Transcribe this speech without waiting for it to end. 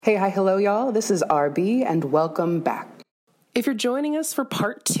Hey, hi, hello, y'all. This is RB, and welcome back. If you're joining us for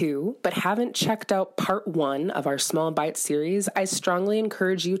part 2, but haven't checked out part 1 of our Small Bite series, I strongly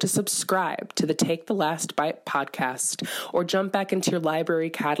encourage you to subscribe to the Take the Last Bite podcast, or jump back into your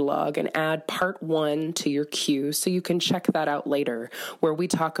library catalog and add part 1 to your queue so you can check that out later, where we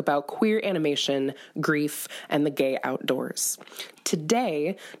talk about queer animation, grief, and the gay outdoors.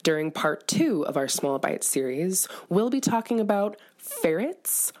 Today, during part 2 of our Small Bite series, we'll be talking about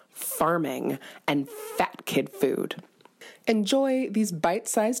ferrets, farming, and fat kid food. Enjoy these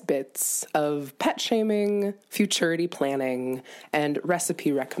bite-sized bits of pet shaming, futurity planning, and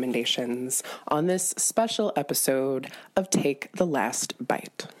recipe recommendations on this special episode of Take the Last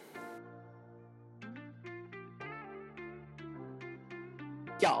Bite.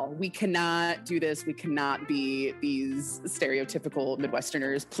 Y'all, we cannot do this. We cannot be these stereotypical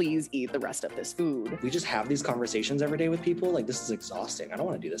Midwesterners. Please eat the rest of this food. We just have these conversations every day with people. Like, this is exhausting. I don't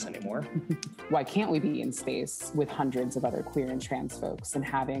want to do this anymore. Why can't we be in space with hundreds of other queer and trans folks and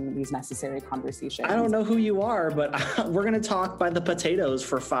having these necessary conversations? I don't know who you are, but we're going to talk by the potatoes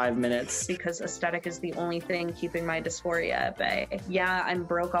for 5 minutes. Because aesthetic is the only thing keeping my dysphoria at bay. Yeah, I'm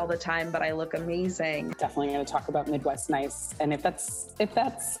broke all the time, but I look amazing. Definitely going to talk about Midwest nice. And if that's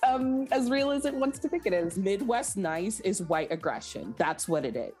as real as it wants to think it is. Midwest nice is white aggression. That's what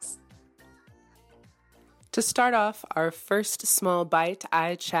it is. To start off our first small bite,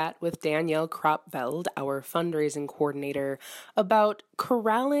 I chat with Danielle Kropveld, our fundraising coordinator, about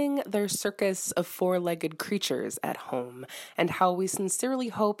corralling their circus of four-legged creatures at home and how we sincerely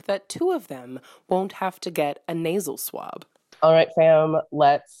hope that 2 of them won't have to get a nasal swab. All right, fam,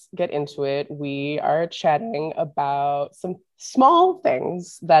 let's get into it. We are chatting about some small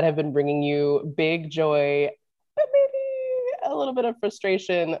things that have been bringing you big joy, but maybe a little bit of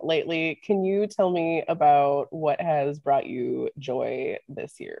frustration lately. Can you tell me about what has brought you joy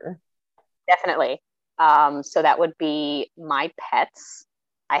this year? Definitely. So that would be my pets.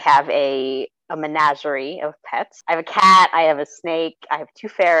 I have a menagerie of pets. I have a cat, I have a snake, I have 2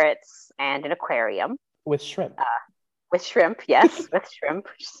 ferrets, and an aquarium. With shrimp. With shrimp, yes, with shrimp,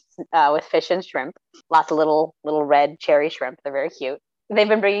 with fish and shrimp. Lots of little red cherry shrimp. They're very cute. They've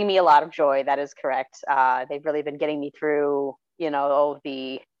been bringing me a lot of joy. That is correct. They've really been getting me through,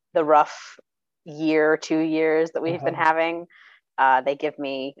 the rough 2 years that we've been having. They give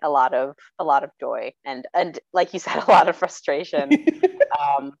me a lot of joy and like you said, a lot of frustration.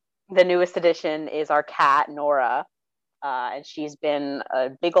 The newest addition is our cat Nora, and she's been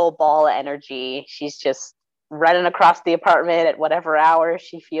a big old ball of energy. She's just running across the apartment at whatever hour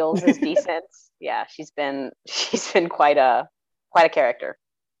she feels is decent. Yeah, she's been quite a character.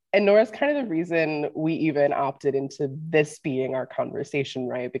 And Nora's kind of the reason we even opted into this being our conversation,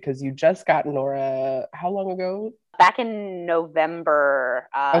 right? Because you just got Nora how long ago? Back in November.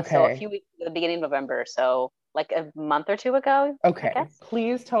 Okay. So a few weeks at the beginning of November. So like a month or 2 ago. Okay.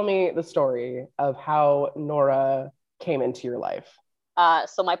 Please tell me the story of how Nora came into your life.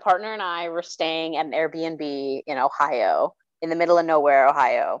 So my partner and I were staying at an Airbnb in Ohio, in the middle of nowhere,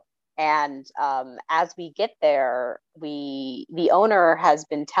 Ohio. And as we get there, the owner has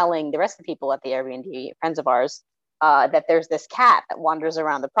been telling the rest of the people at the Airbnb, friends of ours, that there's this cat that wanders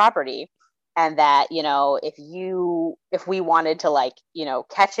around the property, and that if we wanted to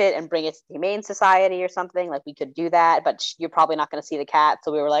catch it and bring it to the Humane Society or something, like we could do that. But you're probably not going to see the cat,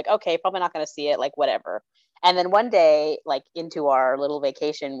 so we were like, okay, probably not going to see it, like whatever. And then one day, like into our little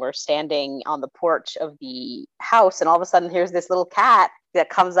vacation, we're standing on the porch of the house, and all of a sudden here's this little cat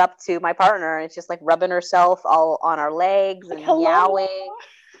that comes up to my partner, and it's just like rubbing herself all on our legs and meowing.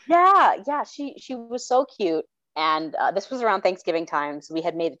 Yeah, she was so cute. And this was around Thanksgiving time, so we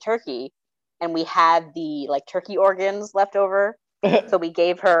had made a turkey, and we had the turkey organs left over. So we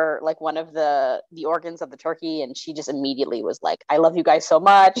gave her one of the organs of the turkey, and she just immediately was like, "I love you guys so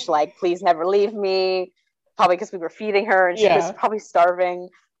much. Please never leave me." Probably because we were feeding her and she was probably starving.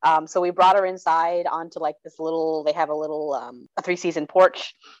 So we brought her inside onto they have a little a 3-season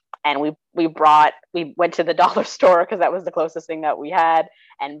porch, and we went to the dollar store because that was the closest thing that we had,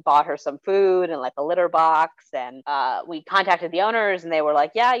 and bought her some food and a litter box. And we contacted the owners, and they were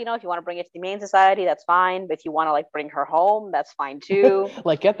like, yeah, if you want to bring it to the Humane Society, that's fine. But if you want to bring her home, that's fine too.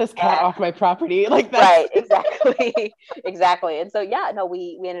 Get this cat off my property. That. Right, exactly. Exactly. And so,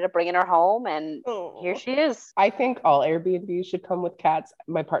 we ended up bringing her home, and here she is. I think all Airbnbs should come with cats.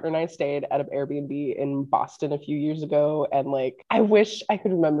 My partner and I stayed at an Airbnb in Boston a few years ago, and I wish I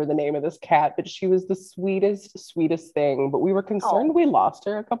could remember the name of this cat, but she was the sweetest thing. But we were concerned we lost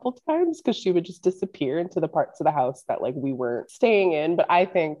her a couple times because she would just disappear into the parts of the house that like we weren't staying in. But I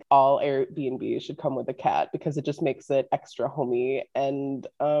think all Airbnb should come with a cat because it just makes it extra homey. And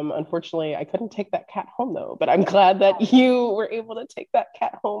unfortunately, I couldn't take that cat home though. But I'm glad that you were able to take that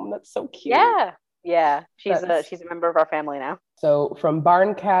cat home. That's so cute. Yeah. She's a member of our family now. So from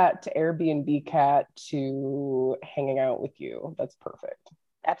barn cat to Airbnb cat to hanging out with you. That's perfect.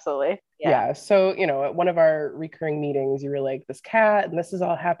 Absolutely. Yeah. So, you know, at one of our recurring meetings, you were like, this cat and this is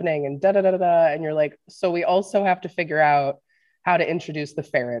all happening and da da da da da. And you're like, so we also have to figure out how to introduce the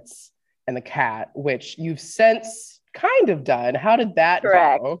ferrets and the cat, which you've since kind of done. How did that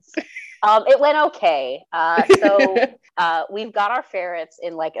go? It went okay. We've got our ferrets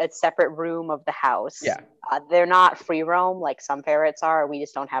in like a separate room of the house. Yeah. They're not free roam like some ferrets are. We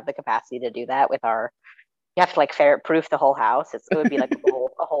just don't have the capacity to do that with our. You have to like ferret proof the whole house. It would be like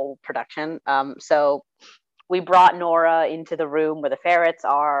a whole production. So we brought Nora into the room where the ferrets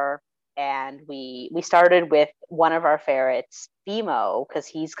are, and we started with one of our ferrets, Bimo, because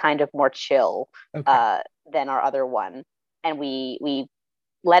he's kind of more chill than our other one, and we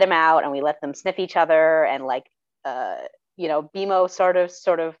let him out and we let them sniff each other, and like Bimo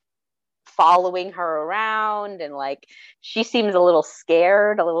sort of following her around, and like she seems a little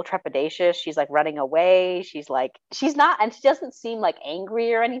scared, a little trepidatious. She's like running away. She's not, and she doesn't seem like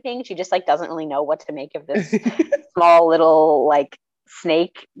angry or anything. She just like doesn't really know what to make of this small little like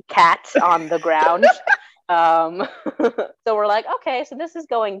snake cat on the ground. So we're like, okay, so this is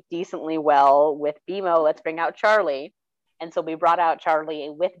going decently well with Bimo. Let's bring out Charlie. And so we brought out Charlie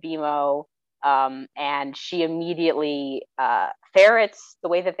with Bimo. And she immediately ferrets, the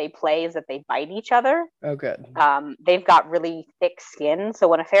way that they play is that they bite each other. Oh, good. They've got really thick skin, so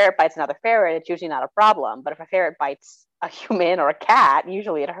when a ferret bites another ferret, it's usually not a problem. But if a ferret bites a human or a cat,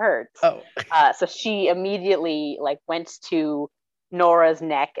 usually it hurts. Oh. So she immediately like went to Nora's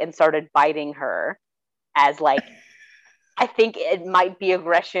neck and started biting her as like. I think it might be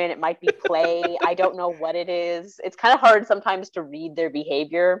aggression. It might be play. I don't know what it is. It's kind of hard sometimes to read their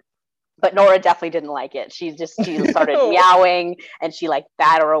behavior. But Nora definitely didn't like it. She started meowing and she like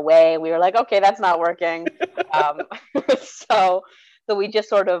bat her away. We were like, okay, that's not working. So we just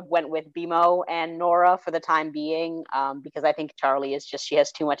sort of went with Bimo and Nora for the time being, because I think Charlie she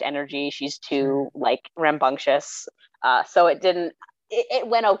has too much energy. She's too like rambunctious. So it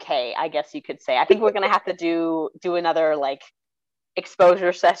went okay, I guess you could say. I think we're going to have to do another like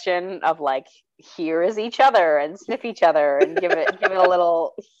exposure session of like, here is each other and sniff each other and give it a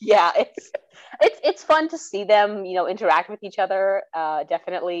little. Yeah, it's fun to see them interact with each other,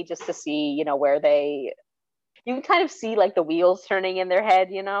 definitely, just to see where you can kind of see like the wheels turning in their head,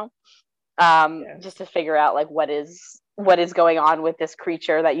 just to figure out like what is going on with this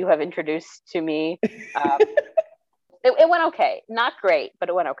creature that you have introduced to me. It went okay. Not great, but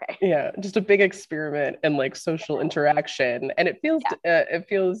it went okay. Yeah, just a big experiment and like social interaction. And it feels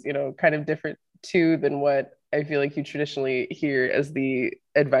kind of different too than what I feel like you traditionally hear as the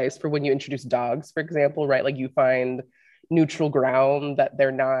advice for when you introduce dogs, for example, right? Like you find neutral ground that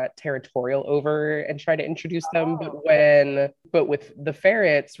they're not territorial over and try to introduce them. But with the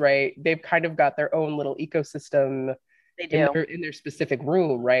ferrets, right, they've kind of got their own little ecosystem in their specific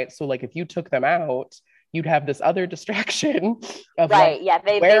room, right? So like if you took them out, you'd have this other distraction of right. Like,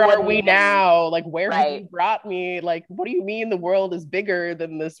 yeah, where are we now? Like, where have you brought me? Like, what do you mean the world is bigger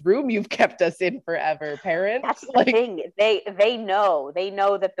than this room you've kept us in forever, parents? That's the thing. They know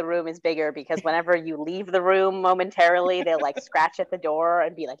that the room is bigger because whenever you leave the room momentarily, they'll like scratch at the door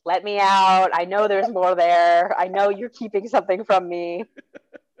and be like, let me out. I know there's more there. I know you're keeping something from me.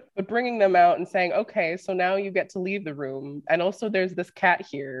 But bringing them out and saying, okay, so now you get to leave the room. And also there's this cat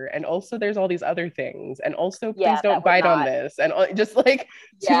here. And also there's all these other things. And also please don't bite on this. And just like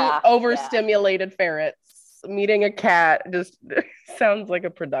two overstimulated ferrets meeting a cat just sounds like a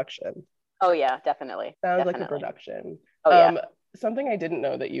production. Oh yeah, definitely. Sounds like a production. Oh yeah. Something I didn't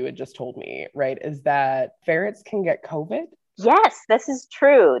know that you had just told me, right, is that ferrets can get COVID? Yes, this is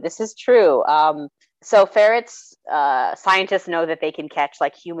true. So ferrets, scientists know that they can catch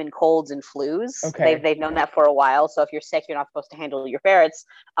like human colds and flus. Okay. They've known that for a while. So if you're sick, you're not supposed to handle your ferrets.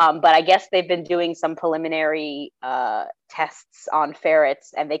 But I guess they've been doing some preliminary tests on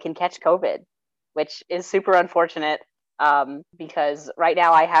ferrets and they can catch COVID, which is super unfortunate because right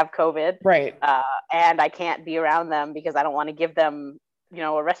now I have COVID. Right. And I can't be around them because I don't want to give them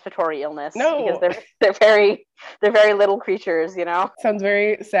a respiratory illness. No. Because they're very little creatures, Sounds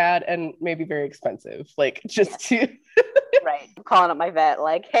very sad and maybe very expensive. Like just to right. I'm calling up my vet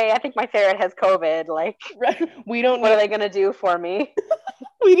like, hey, I think my ferret has COVID. Like, we don't what are they gonna do for me?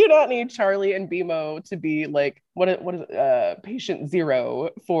 We do not need Charlie and BMO to be like what is patient zero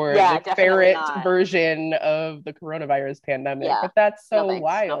for the ferret not. version of the coronavirus pandemic. Yeah. But that's so No,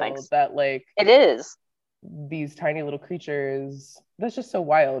 wild that like it is these tiny little creatures. That's just so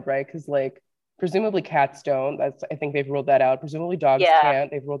wild, right? Because like presumably cats don't. That's I think they've ruled that out. Presumably dogs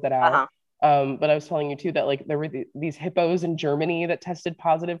can't. They've ruled that out. But I was telling you too that like there were these hippos in Germany that tested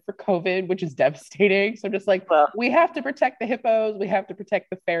positive for COVID, which is devastating. So just like we have to protect the hippos, we have to protect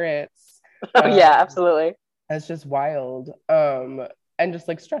the ferrets. Yeah, absolutely. That's just wild. And just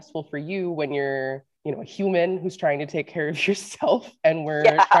like stressful for you when you're, you know, a human who's trying to take care of yourself and we're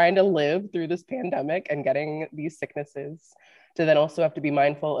trying to live through this pandemic and getting these sicknesses to then also have to be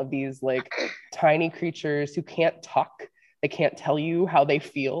mindful of these like tiny creatures who can't talk. They can't tell you how they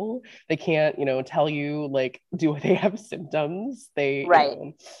feel. They can't, you know, tell you like, do they have symptoms? They, you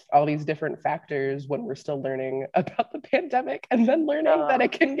know, all these different factors when we're still learning about the pandemic and then learning that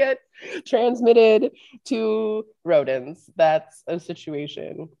it can get transmitted to rodents. That's a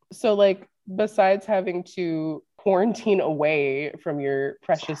situation. So like, besides having to quarantine away from your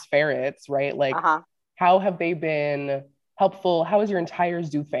precious ferrets, right? Like, how have they been helpful? How has your entire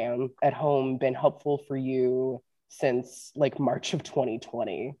zoo fam at home been helpful for you since like March of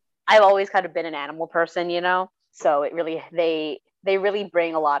 2020? I've always kind of been an animal person, you know, so it really they really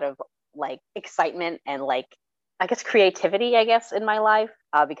bring a lot of like excitement and like I guess creativity, I guess, in my life,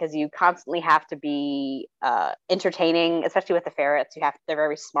 because you constantly have to be entertaining, especially with the ferrets. They're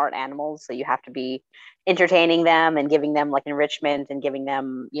very smart animals, so you have to be entertaining them and giving them like enrichment and giving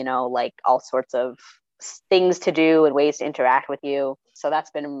them, you know, like all sorts of things to do and ways to interact with you. So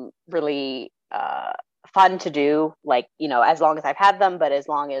that's been really fun to do, like, you know, as long as I've had them, but as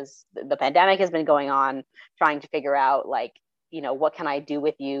long as the pandemic has been going on, trying to figure out like, you know, what can I do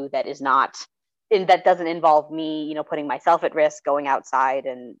with you that is not that doesn't involve me, you know, putting myself at risk, going outside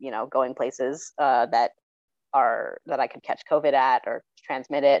and, you know, going places that I could catch COVID at or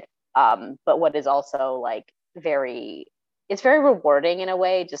transmit it. But what is also like it's very rewarding in a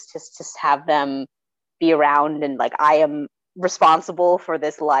way, just have them be around and like I am responsible for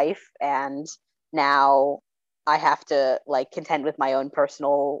this life and now I have to like contend with my own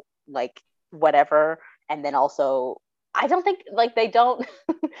personal like whatever. And then also I don't think like they don't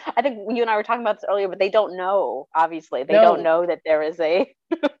I think you and I were talking about this earlier, but they don't know, obviously they don't know that there is a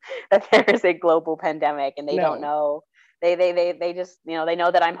that there is a global pandemic, and they don't know they just, you know, they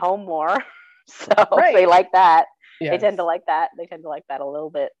know that I'm home more. So they like that. They tend to like that a little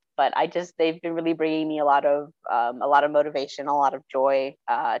bit. But they've been really bringing me a lot of motivation, a lot of joy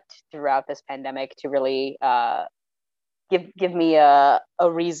throughout this pandemic to really give me a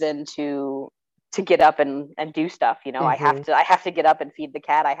reason to get up and do stuff. You know, I have to get up and feed the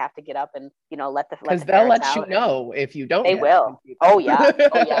cat. I have to get up and, you know, because they'll let you know if you don't. They will. Oh yeah.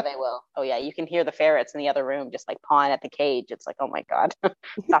 Oh yeah, they will. Oh yeah. You can hear the ferrets in the other room just like pawing at the cage. It's like, oh my God,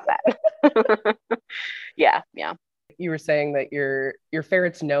 stop that. Yeah. You were saying that your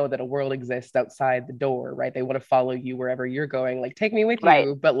ferrets know that a world exists outside the door, right? They want to follow you wherever you're going, like take me with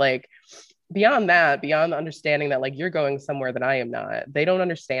you. But like beyond the understanding that like you're going somewhere that I am not, they don't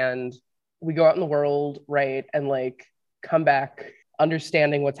understand. We go out in the world, right, and like come back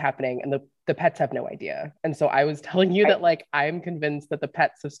understanding what's happening, and the pets have no idea. And so I was telling you that like I'm convinced that the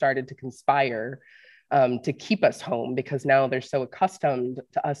pets have started to conspire to keep us home, because now they're so accustomed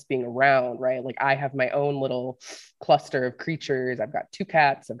to us being around, right? Like I have my own little cluster of creatures. I've got 2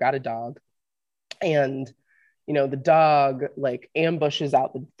 cats, I've got a dog, and you know, the dog like ambushes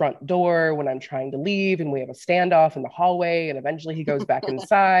out the front door when I'm trying to leave, and we have a standoff in the hallway, and eventually he goes back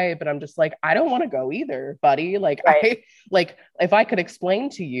inside. But I'm just like, I don't want to go either, buddy. Like if I could explain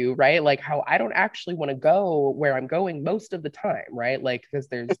to you, right, like how I don't actually want to go where I'm going most of the time, right? Like because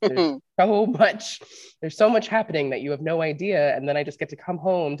there's so much happening that you have no idea, and then I just get to come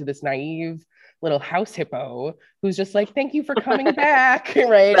home to this naive little house hippo who's just like, thank you for coming back,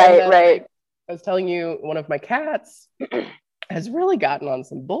 right? Right. I was telling you, one of my cats has really gotten on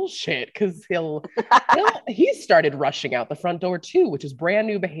some bullshit because he started rushing out the front door too, which is brand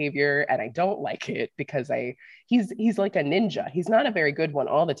new behavior, and I don't like it because he's like a ninja. He's not a very good one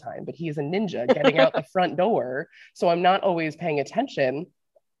all the time, but he is a ninja getting out the front door. So I'm not always paying attention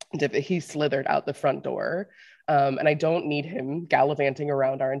to he slithered out the front door. And I don't need him gallivanting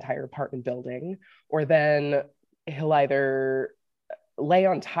around our entire apartment building, or then he'll either lay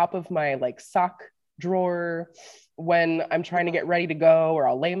on top of my like sock drawer when I'm trying to get ready to go, or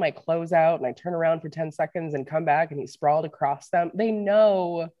I'll lay my clothes out and I turn around for 10 seconds and come back and he's sprawled across them. They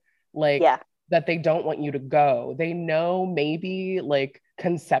know like that they don't want you to go. They know maybe like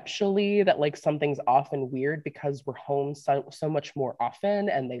conceptually that like something's off and weird because we're home so much more often,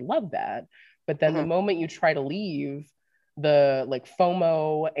 and they love that. But then the moment you try to leave, the like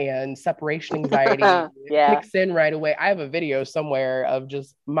FOMO and separation anxiety kicks in right away. I have a video somewhere of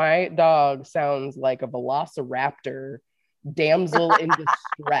just my dog sounds like a velociraptor, damsel in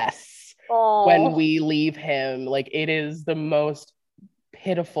distress when we leave him. Like, it is the most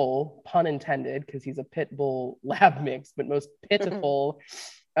pitiful, pun intended, because he's a pit bull lab mix, but most pitiful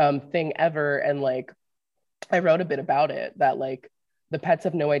thing ever. And like, I wrote a bit about it, that like the pets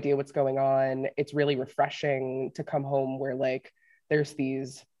have no idea what's going on. It's really refreshing to come home where like there's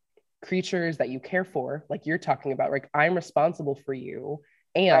these creatures that you care for, like you're talking about, like I'm responsible for you.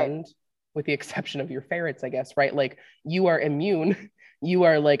 And with the exception of your ferrets, I guess, right? Like you are immune, you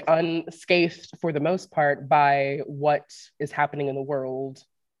are like unscathed for the most part by what is happening in the world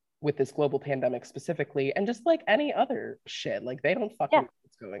with this global pandemic specifically, and just like any other shit. Like they don't fucking know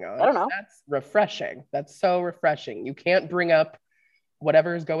what's going on. I don't know. That's refreshing. That's so refreshing. You can't bring up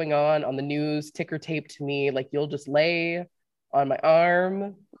whatever is going on the news, ticker tape to me. Like you'll just lay on my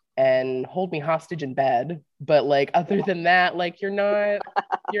arm and hold me hostage in bed. But like, other than that, like you're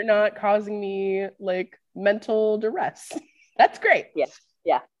not causing me like mental duress. That's great.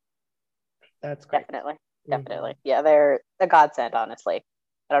 Yeah. That's great. Definitely. Yeah, they're a godsend, honestly.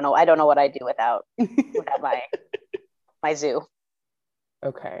 I don't know what I'd do without my zoo.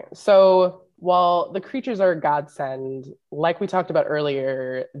 Okay. So while the creatures are a godsend, like we talked about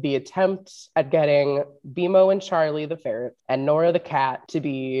earlier, the attempt at getting Bimo and Charlie the ferret and Nora the cat to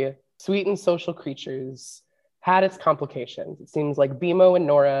be sweet and social creatures had its complications. It seems like Bimo and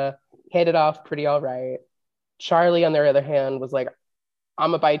Nora hit it off pretty all right. Charlie, on the other hand, was like,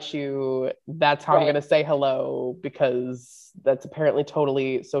 I'm gonna bite you. That's how I'm gonna say hello, because that's apparently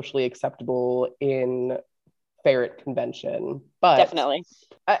totally socially acceptable in ferret convention. But definitely,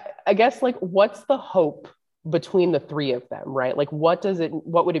 I guess like, what's the hope between the three of them, right? Like what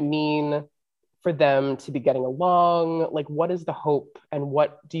would it mean for them to be getting along? Like what is the hope, and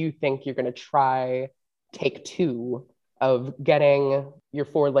what do you think you're gonna try take two of getting your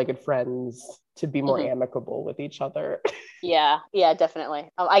four-legged friends to be more amicable with each other? Yeah, definitely.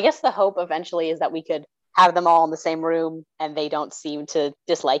 I guess the hope eventually is that we could have them all in the same room and they don't seem to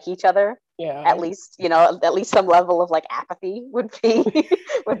dislike each other. Yeah. At least some level of like apathy would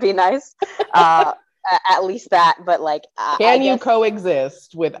be nice. At least that, but like, can you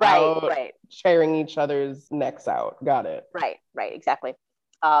coexist without right. tearing each other's necks out? Got it. Right, exactly.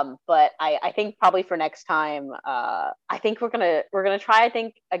 But I think probably for next time, I think we're gonna try, I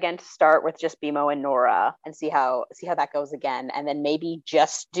think, again, to start with just Bimo and Nora and see how that goes again, and then maybe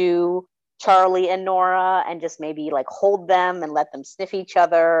just do Charlie and Nora and just maybe like hold them and let them sniff each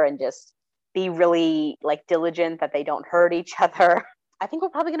other and just be really like diligent that they don't hurt each other. I think we're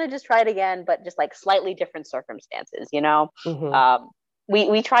probably gonna just try it again, but just like slightly different circumstances, you know.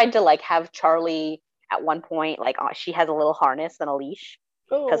 We tried to like have Charlie at one point, like she has a little harness and a leash,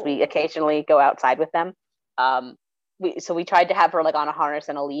 because we occasionally go outside with them. So we tried to have her like on a harness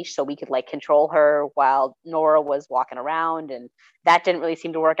and a leash so we could like control her while Nora was walking around, and that didn't really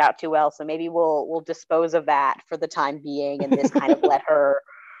seem to work out too well. So maybe we'll dispose of that for the time being and just kind of let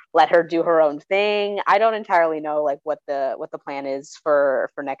her do her own thing. I don't entirely know like what the plan is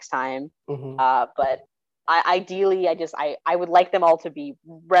for next time. But ideally, I would like them all to be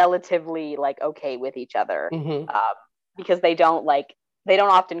relatively like okay with each other, because they don't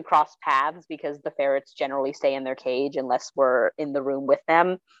often cross paths, because the ferrets generally stay in their cage unless we're in the room with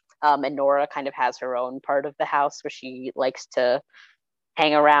them. And Nora kind of has her own part of the house where she likes to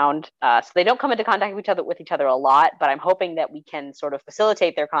hang around. So they don't come into contact with each other a lot, but I'm hoping that we can sort of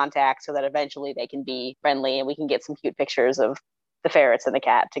facilitate their contact so that eventually they can be friendly and we can get some cute pictures of the ferrets and the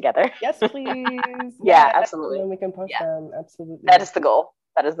cat together. Yes, please. Yeah, absolutely. And then we can post them. Absolutely. That is the goal.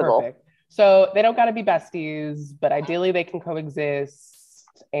 Goal. So they don't got to be besties, but ideally they can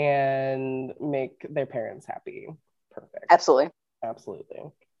coexist and make their parents happy. Perfect. Absolutely.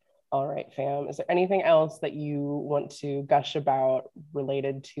 All right, fam. Is there anything else that you want to gush about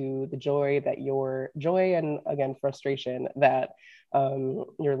related to the joy and again, frustration that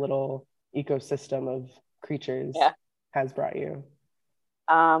your little ecosystem of creatures has brought you?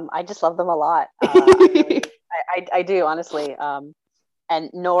 I just love them a lot. I do, honestly. And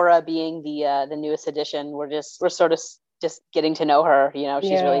Nora being the newest addition, we're sort of just getting to know her. You know,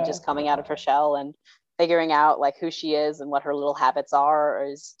 she's really just coming out of her shell and figuring out like who she is and what her little habits are.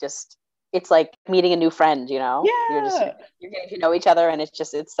 It's like meeting a new friend. You know, you're getting to know each other, and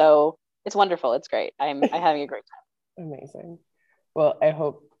it's wonderful. It's great. I'm having a great time. Amazing. Well, I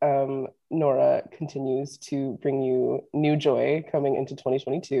hope Nora continues to bring you new joy coming into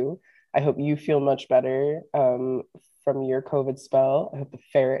 2022. I hope you feel much better from your COVID spell. I hope the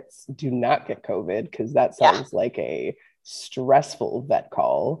ferrets do not get COVID because that sounds like a stressful vet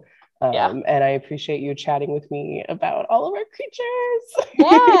call. And I appreciate you chatting with me about all of our creatures.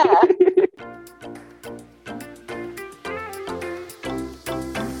 Yeah.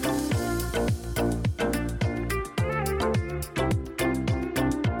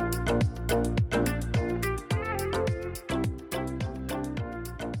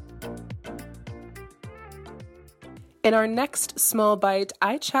 In our next Small Bite,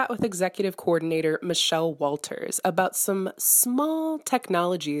 I chat with Executive Coordinator Michelle Walters about some small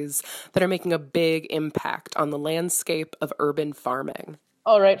technologies that are making a big impact on the landscape of urban farming.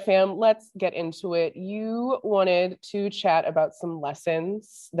 All right, fam, let's get into it. You wanted to chat about some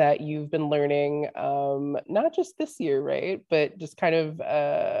lessons that you've been learning, not just this year, right? But just kind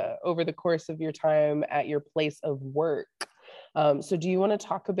of over the course of your time at your place of work. So do you want to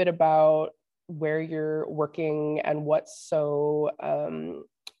talk a bit about where you're working and what's so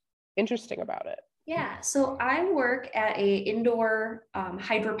interesting about it? Yeah, so I work at a indoor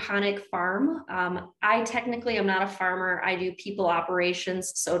hydroponic farm. I technically am not a farmer. I do people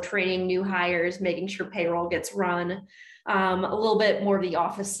operations, so training new hires, making sure payroll gets run, a little bit more of the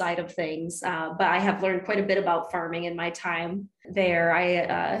office side of things. But I have learned quite a bit about farming in my time there.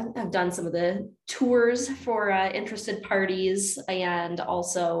 I have done some of the tours for interested parties, and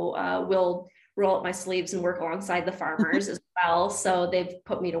also will roll up my sleeves and work alongside the farmers as well. So they've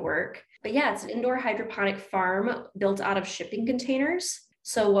put me to work. But yeah, it's an indoor hydroponic farm built out of shipping containers.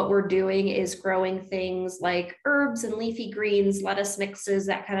 So what we're doing is growing things like herbs and leafy greens, lettuce mixes,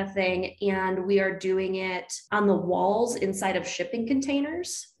 that kind of thing. And we are doing it on the walls inside of shipping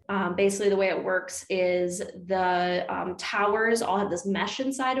containers. Basically, the way it works is the towers all have this mesh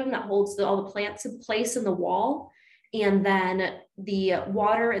inside of them that holds all the plants in place in the wall. And then the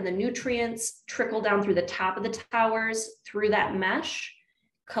water and the nutrients trickle down through the top of the towers through that mesh,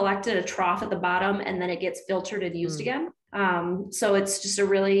 collected a trough at the bottom, and then it gets filtered and used again. So it's just a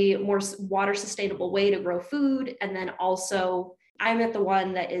really more water sustainable way to grow food. And then also I'm at the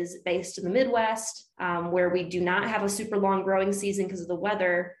one that is based in the Midwest, where we do not have a super long growing season because of the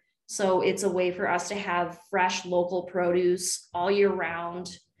weather. So it's a way for us to have fresh local produce all year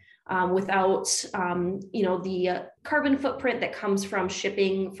round. Without, the carbon footprint that comes from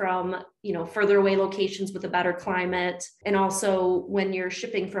shipping from, further away locations with a better climate. And also when you're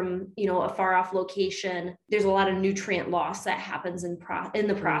shipping from, a far off location, there's a lot of nutrient loss that happens in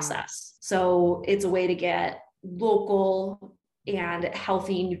the process. So it's a way to get local and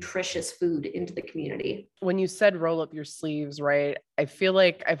healthy, nutritious food into the community. When you said roll up your sleeves, right? I feel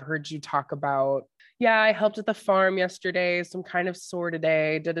like I've heard you talk about, yeah, I helped at the farm yesterday, so I'm kind of sore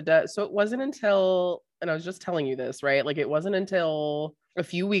today, So it wasn't until, and I was just telling you this, right? Like it wasn't until a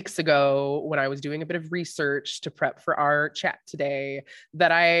few weeks ago when I was doing a bit of research to prep for our chat today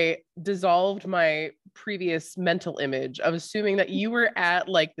that I dissolved my previous mental image of assuming that you were at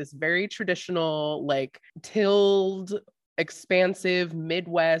like this very traditional, like tilled, expansive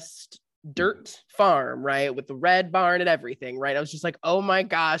Midwest dirt farm, right? With the red barn and everything, right? I was just like, oh my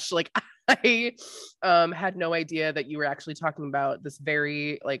gosh, like I had no idea that you were actually talking about this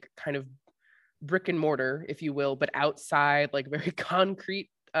very like kind of brick and mortar, if you will, but outside, like very concrete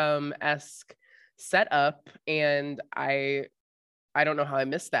esque setup. And I don't know how I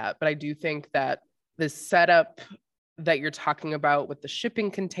missed that, but I do think that this setup that you're talking about with the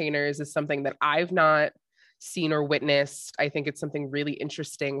shipping containers is something that I've not seen or witnessed. I think it's something really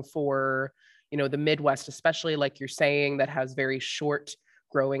interesting for, the Midwest, especially like you're saying, that has very short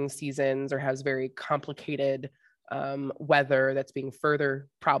growing seasons or has very complicated weather that's being further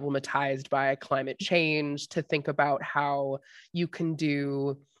problematized by climate change, to think about how you can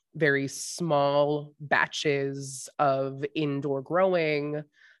do very small batches of indoor growing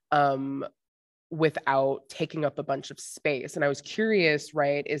without taking up a bunch of space. And I was curious,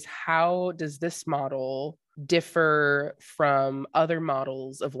 right, is how does this model differ from other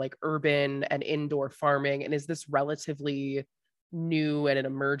models of like urban and indoor farming? And is this relatively new and an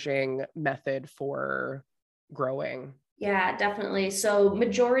emerging method for growing? Yeah, definitely. So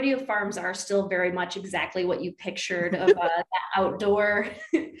majority of farms are still very much exactly what you pictured of that outdoor,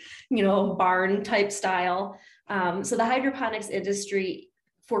 barn type style. So the hydroponics industry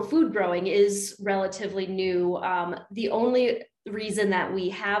for food growing is relatively new. The only reason that we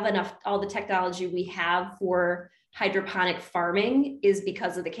have all the technology we have for hydroponic farming is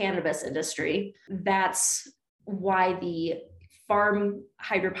because of the cannabis industry. That's why the farm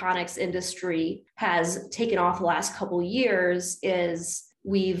hydroponics industry has taken off the last couple years is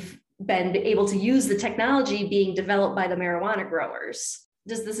we've been able to use the technology being developed by the marijuana growers.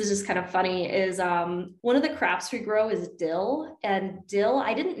 This is just kind of funny, is one of the crops we grow is dill. And dill,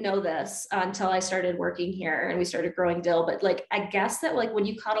 I didn't know this until I started working here and we started growing dill, but like, I guess that like when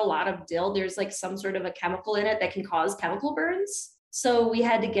you cut a lot of dill, there's like some sort of a chemical in it that can cause chemical burns. So we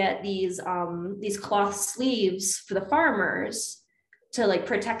had to get these cloth sleeves for the farmers to like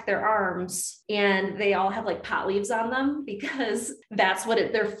protect their arms, and they all have like pot leaves on them because that's what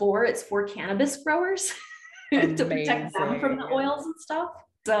they're for. It's for cannabis growers to protect them from the oils and stuff.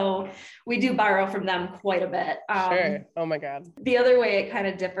 So we do borrow from them quite a bit. Sure. Oh my God. The other way it kind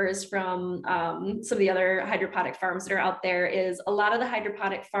of differs from some of the other hydroponic farms that are out there is a lot of the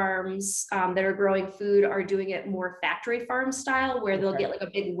hydroponic farms that are growing food are doing it more factory farm style, where they'll get like a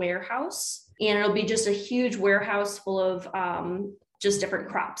big warehouse, and it'll be just a huge warehouse full of just different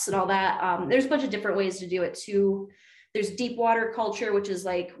crops and all that. There's a bunch of different ways to do it too. There's deep water culture, which is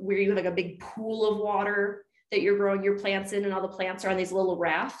like where you have like a big pool of water that you're growing your plants in, and all the plants are on these little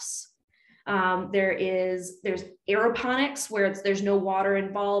rafts. There's aeroponics where there's no water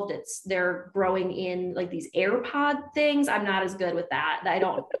involved. They're growing in like these AirPod things. I'm not as good with that.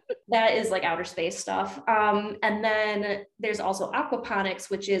 That is like outer space stuff. And then there's also aquaponics,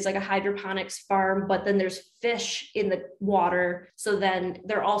 which is like a hydroponics farm, but then there's fish in the water. So then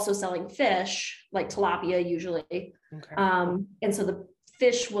they're also selling fish, like tilapia usually. Okay. And so the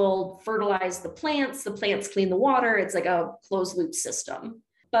fish will fertilize the plants clean the water. It's like a closed loop system.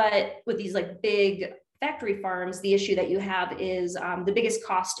 But with these like big factory farms, the issue that you have is the biggest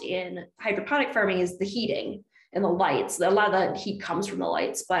cost in hydroponic farming is the heating and the lights. A lot of the heat comes from the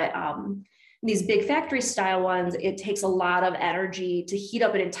lights, but these big factory style ones, it takes a lot of energy to heat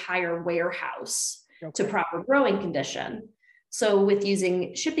up an entire warehouse to proper growing condition. So with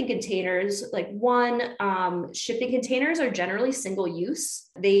using shipping containers, shipping containers are generally single use.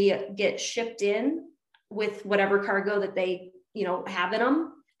 They get shipped in with whatever cargo that they have in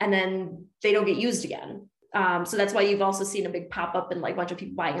them, and then they don't get used again. So that's why you've also seen a big pop up and like a bunch of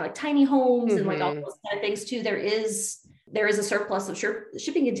people buying like tiny homes and like all those kind of things too. There is a surplus of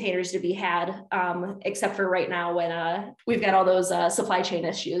shipping containers to be had, except for right now when we've got all those supply chain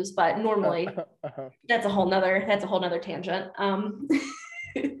issues. But normally, that's a whole nother tangent.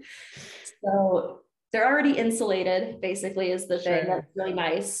 So they're already insulated, basically, is the thing that's really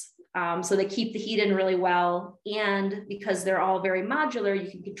nice. So they keep the heat in really well. And because they're all very modular, you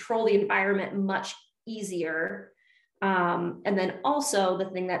can control the environment much easier. And then also the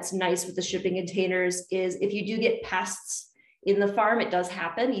thing that's nice with the shipping containers is if you do get pests in the farm, it does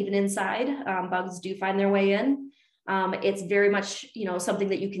happen even inside. Bugs do find their way in. It's very much, something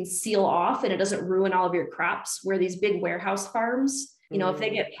that you can seal off and it doesn't ruin all of your crops, where these big warehouse farms, if they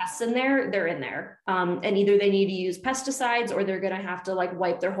get pests in there, they're in there. And either they need to use pesticides or they're going to have to like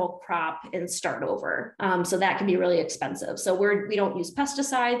wipe their whole crop and start over. So that can be really expensive. So we don't use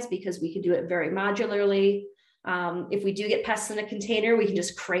pesticides because we can do it very modularly. If we do get pests in a container, we can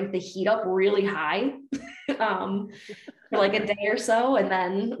just crank the heat up really high for like a day or so and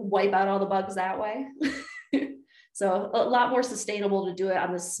then wipe out all the bugs that way. So a lot more sustainable to do it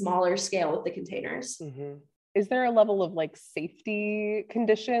on the smaller scale with the containers. Mm-hmm. Is there a level of like safety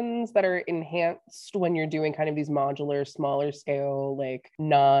conditions that are enhanced when you're doing kind of these modular, smaller scale, like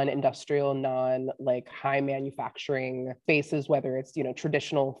non-industrial, like high manufacturing spaces, whether it's,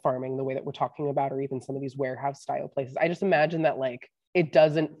 traditional farming, the way that we're talking about, or even some of these warehouse style places? I just imagine that like, it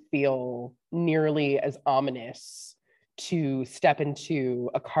doesn't feel nearly as ominous to step into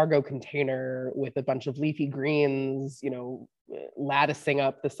a cargo container with a bunch of leafy greens, latticing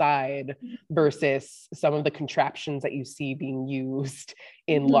up the side versus some of the contraptions that you see being used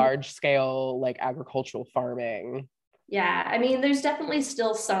in large scale, like agricultural farming. Yeah, I mean, there's definitely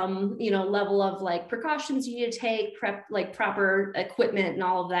still some, level of like precautions you need to take, like proper equipment and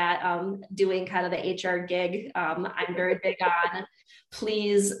all of that. Doing kind of the HR gig, I'm very big on.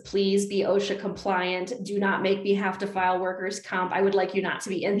 Please be OSHA compliant. Do not make me have to file workers' comp. I would like you not to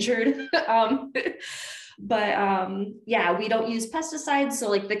be injured. But we don't use pesticides. So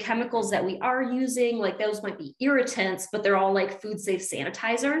like the chemicals that we are using, like those might be irritants, but they're all like food safe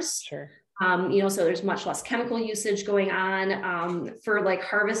sanitizers. Sure. So there's much less chemical usage going on. For like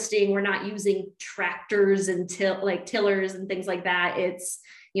harvesting, we're not using tractors and tillers and things like that. It's,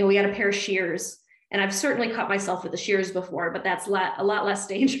 we got a pair of shears. And I've certainly cut myself with the shears before, but that's a lot less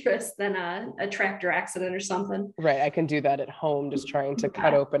dangerous than a tractor accident or something. Right. I can do that at home, just trying to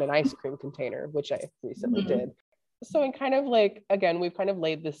cut open an ice cream container, which I recently did. So in kind of like, again, we've kind of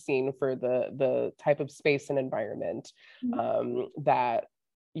laid the scene for the type of space and environment that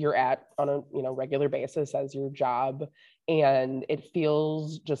you're at on a regular basis as your job. And it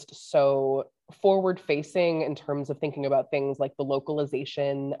feels just so forward facing in terms of thinking about things like the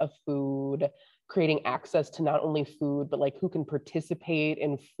localization of food, creating access to not only food, but like who can participate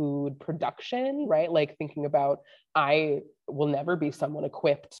in food production, right? Like thinking about, I will never be someone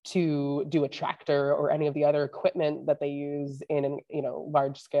equipped to do a tractor or any of the other equipment that they use in,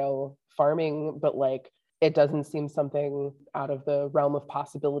 large scale farming, but like, it doesn't seem something out of the realm of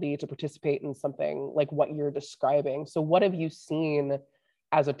possibility to participate in something like what you're describing. So what have you seen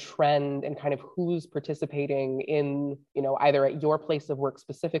as a trend and kind of who's participating in, either at your place of work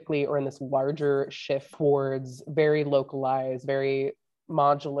specifically or in this larger shift towards very localized, very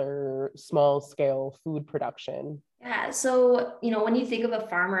modular, small scale food production? Yeah. So, when you think of a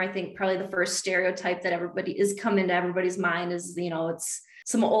farmer, I think probably the first stereotype that is coming to everybody's mind is, it's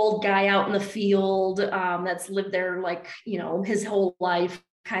some old guy out in the field that's lived there like, his whole life,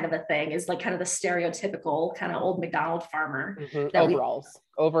 kind of a thing, is like kind of the stereotypical kind of old McDonald farmer.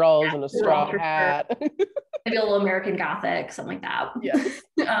 Overalls and a straw hat. Maybe a little American Gothic, something like that.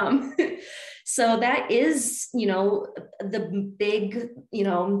 Yeah. So that is, the big,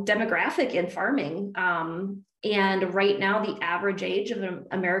 demographic in farming. And right now, the average age of an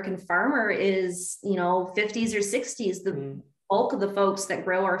American farmer is, 50s or 60s. The bulk of the folks that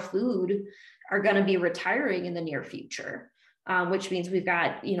grow our food are going to be retiring in the near future, which means we've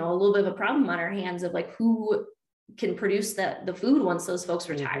got, a little bit of a problem on our hands of like who can produce the food once those folks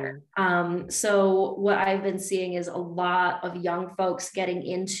retire. So what I've been seeing is a lot of young folks getting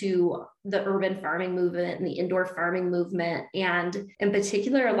into the urban farming movement and the indoor farming movement, and in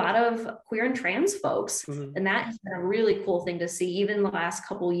particular, a lot of queer and trans folks. And that has been a really cool thing to see. Even the last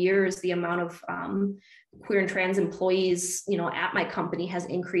couple of years, the amount of queer and trans employees, at my company has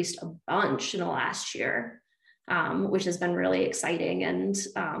increased a bunch in the last year. Which has been really exciting and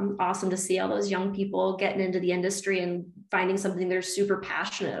awesome to see all those young people getting into the industry and finding something they're super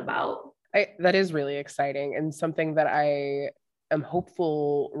passionate about. That is really exciting, and something that I am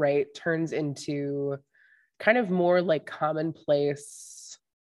hopeful, right, turns into kind of more like commonplace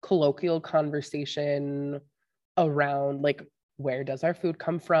colloquial conversation around like, where does our food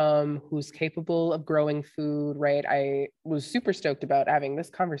come from? Who's capable of growing food, right? I was super stoked about having this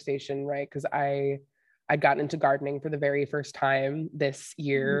conversation, right? Because I'd gotten into gardening for the very first time this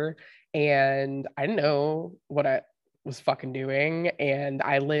year, and I didn't know what I was fucking doing. And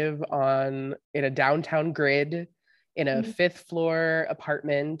I live in a downtown grid in a 5th floor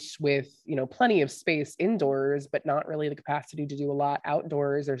apartment with, plenty of space indoors, but not really the capacity to do a lot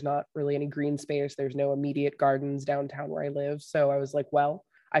outdoors. There's not really any green space. There's no immediate gardens downtown where I live. So I was like, well,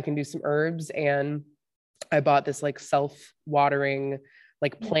 I can do some herbs. And I bought this like self-watering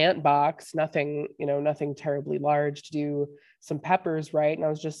like plant box, nothing terribly large, to do some peppers, right? And I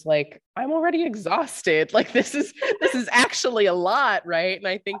was just like, I'm already exhausted. Like this is actually a lot, right? And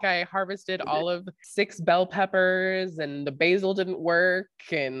I think I harvested all of 6 bell peppers, and the basil didn't work,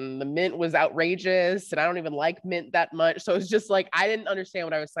 and the mint was outrageous, and I don't even like mint that much. So it's just like, I didn't understand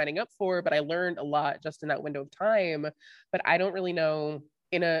what I was signing up for, but I learned a lot just in that window of time. But I don't really know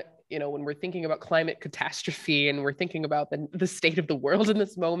when we're thinking about climate catastrophe and we're thinking about the state of the world in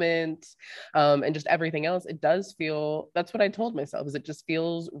this moment, and just everything else, it does feel, that's what I told myself, is it just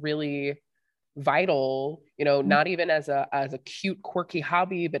feels really vital, not even as a cute, quirky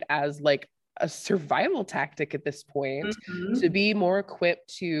hobby, but as like a survival tactic at this point, to be more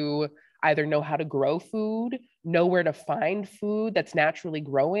equipped to either know how to grow food, know where to find food that's naturally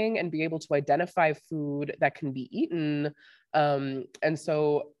growing, and be able to identify food that can be eaten. And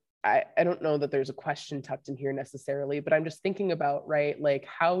so I don't know that there's a question tucked in here necessarily, but I'm just thinking about, right, like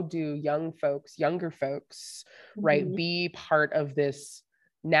how do younger folks, right, be part of this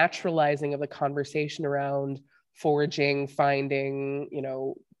naturalizing of the conversation around foraging, finding,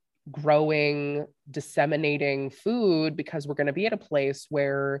 growing, disseminating food, because we're going to be at a place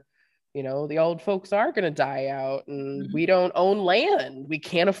where, the old folks are going to die out, and we don't own land. We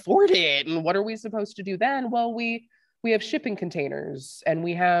can't afford it. And what are we supposed to do then? Well, we have shipping containers, and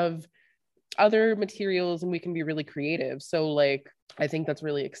we have other materials, and we can be really creative. So like, I think that's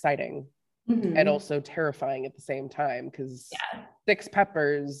really exciting and also terrifying at the same time, because 6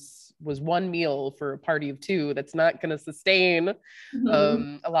 peppers was one meal for a party of 2. That's not going to sustain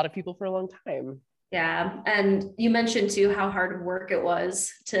a lot of people for a long time. Yeah. And you mentioned too how hard work it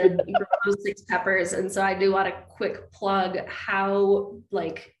was to grow those 6 peppers. And so I do want to quick plug how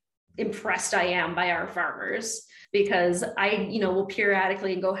like impressed I am by our farmers, because I, will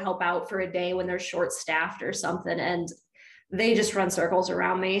periodically go help out for a day when they're short staffed or something. And they just run circles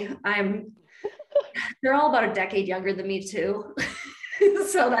around me. They're all about a decade younger than me too.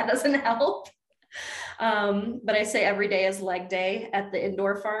 So that doesn't help. But I say every day is leg day at the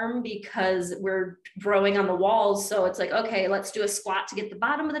indoor farm because we're growing on the walls. So it's like, okay, let's do a squat to get the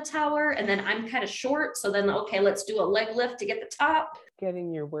bottom of the tower. And then I'm kind of short. So then, okay, let's do a leg lift to get the top.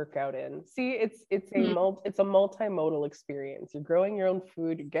 Getting your workout in. See, it's a multimodal experience. You're growing your own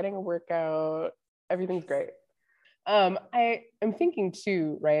food, you're getting a workout, everything's great. I am thinking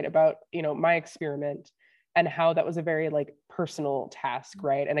too, right, about, my experiment and how that was a very like personal task,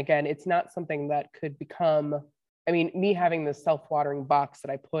 right? And again, it's not something that could become, me having this self-watering box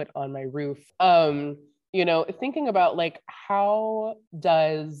that I put on my roof, thinking about like, how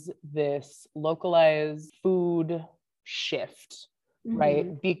does this localized food shift,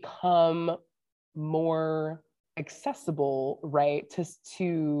 right, become more accessible, right,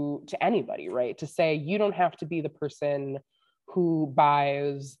 to anybody, right? To say you don't have to be the person who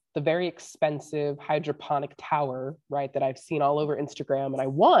buys the very expensive hydroponic tower, right, that I've seen all over Instagram and I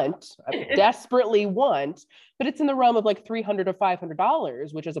desperately want, but it's in the realm of like $300 or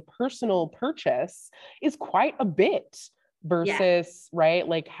 $500, which is a personal purchase is quite a bit versus, right,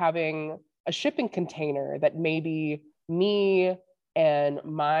 like having a shipping container that maybe me and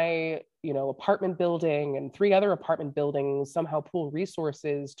my, apartment building and 3 other apartment buildings somehow pool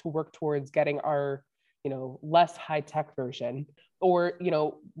resources to work towards getting our, less high-tech version, or,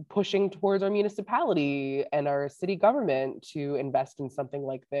 pushing towards our municipality and our city government to invest in something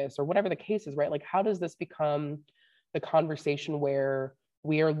like this, or whatever the case is, right? Like, how does this become the conversation where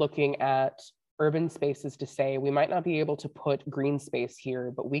we are looking at urban spaces to say, we might not be able to put green space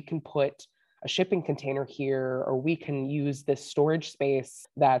here, but we can put a shipping container here, or we can use this storage space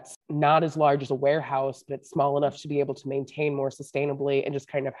that's not as large as a warehouse, but it's small enough to be able to maintain more sustainably, and just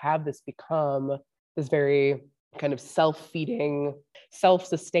kind of have this become this very kind of self-feeding,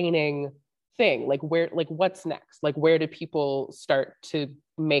 self-sustaining thing. Like what's next? Like, where do people start to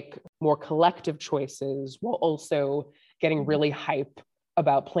make more collective choices while also getting really hype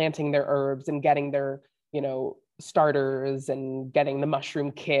about planting their herbs and getting their, starters and getting the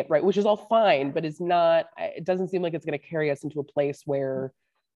mushroom kit, right? Which is all fine, but it doesn't seem like it's going to carry us into a place where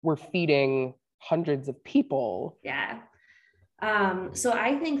we're feeding hundreds of people. Yeah. So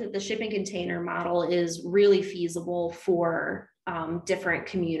I think that the shipping container model is really feasible for different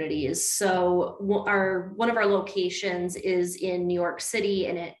communities. So one of our locations is in New York City,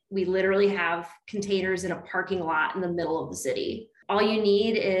 and we literally have containers in a parking lot in the middle of the city. All you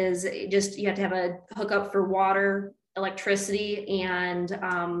need is you have to have a hookup for water, electricity, and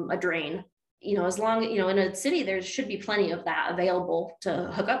a drain. As long, in a city, there should be plenty of that available to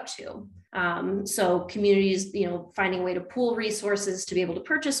hook up to. So communities, finding a way to pool resources to be able to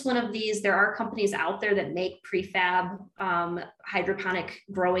purchase one of these. There are companies out there that make prefab hydroponic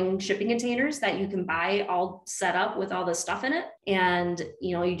growing shipping containers that you can buy all set up with all the stuff in it. And,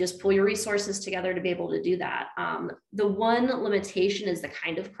 you just pull your resources together to be able to do that. The one limitation is the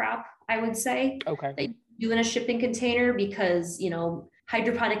kind of crop, I would say, okay, that you do in a shipping container, because,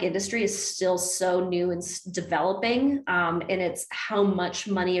 hydroponic industry is still so new and developing. And it's how much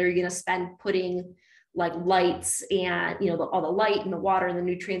money are you going to spend putting like lights and, all the light and the water and the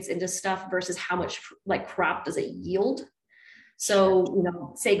nutrients into stuff versus how much like crop does it yield?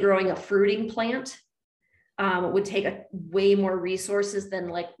 So, say growing a fruiting plant would take way more resources than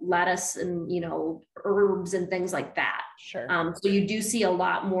like lettuce and, herbs and things like that. Sure. So you do see a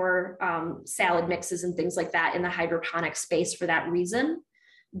lot more salad mixes and things like that in the hydroponic space for that reason.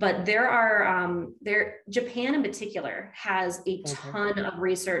 But Japan in particular has a ton of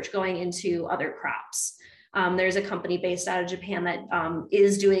research going into other crops. There's a company based out of Japan that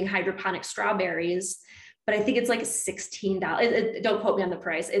is doing hydroponic strawberries, but I think it's like $16. Don't quote me on the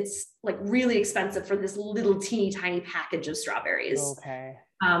price. It's like really expensive for this little teeny tiny package of strawberries. Okay.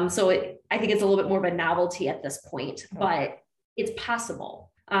 So I think it's a little bit more of a novelty at this point, but it's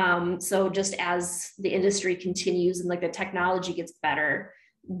possible. So just as the industry continues and like the technology gets better,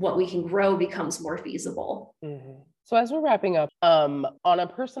 what we can grow becomes more feasible. Mm-hmm. So as we're wrapping up, on a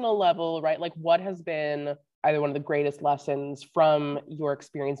personal level, right, like what has been either one of the greatest lessons from your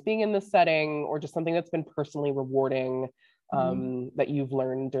experience being in this setting, or just something that's been personally rewarding that you've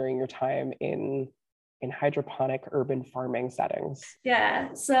learned during your time in hydroponic urban farming settings?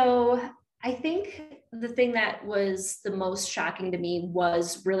 Yeah. So I think the thing that was the most shocking to me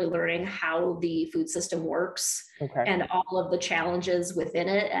was really learning how the food system works Okay. and all of the challenges within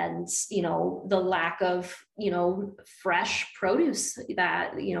it, and the lack of fresh produce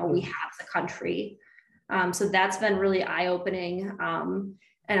that we have the country. So that's been really eye-opening.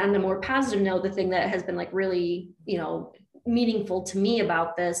 And on a more positive note, the thing that has been like really meaningful to me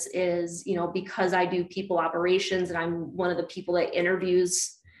about this is because I do people operations and I'm one of the people that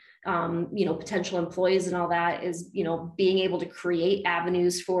interviews potential employees and all that, is being able to create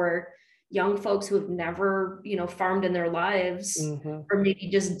avenues for young folks who have never farmed in their lives, or maybe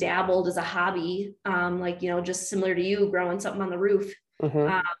just dabbled as a hobby, just similar to you growing something on the roof,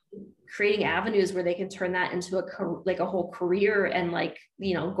 creating avenues where they can turn that into a whole career and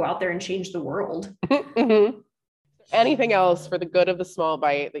go out there and change the world. Anything else for the good of the small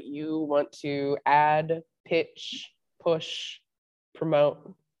bite that you want to add, pitch, push,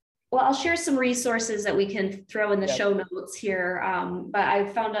 promote? Well, I'll share some resources that we can throw in the show notes here. But I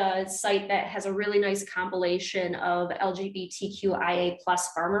found a site that has a really nice compilation of LGBTQIA+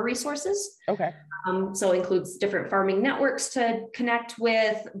 farmer resources. Okay. So it includes different farming networks to connect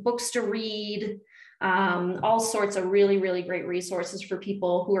with, books to read, all sorts of really, really great resources for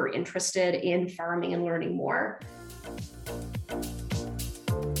people who are interested in farming and learning more.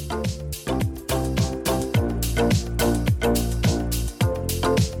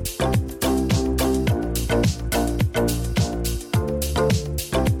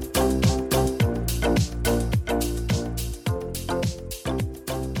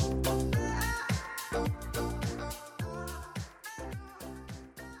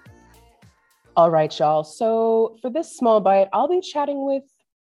 All right, y'all. So for this small bite, I'll be chatting with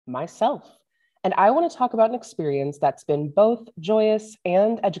myself. And I want to talk about an experience that's been both joyous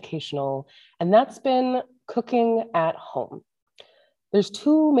and educational, and that's been cooking at home. There's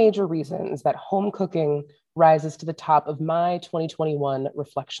two major reasons that home cooking rises to the top of my 2021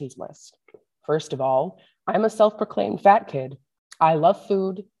 reflections list. First of all, I'm a self-proclaimed fat kid. I love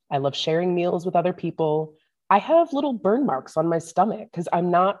food. I love sharing meals with other people. I have little burn marks on my stomach because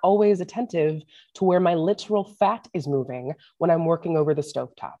I'm not always attentive to where my literal fat is moving when I'm working over the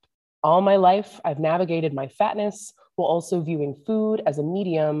stovetop. All my life, I've navigated my fatness while also viewing food as a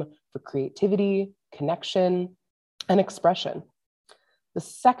medium for creativity, connection, and expression. The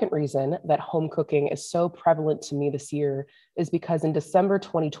second reason that home cooking is so prevalent to me this year is because in December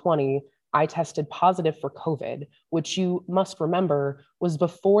 2020, I tested positive for COVID, which you must remember was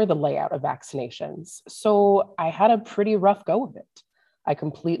before the layout of vaccinations. So I had a pretty rough go of it. I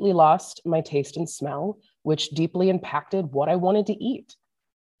completely lost my taste and smell, which deeply impacted what I wanted to eat.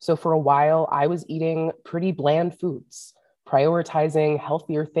 So for a while, I was eating pretty bland foods, prioritizing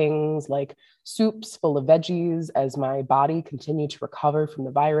healthier things like soups full of veggies as my body continued to recover from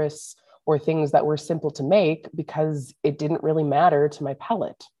the virus, or things that were simple to make because it didn't really matter to my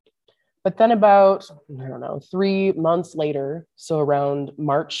palate. But then about, 3 months later, so around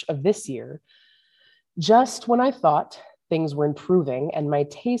March of this year, just when I thought things were improving and my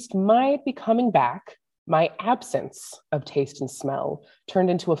taste might be coming back, my absence of taste and smell turned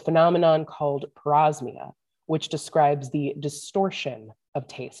into a phenomenon called parosmia, which describes the distortion of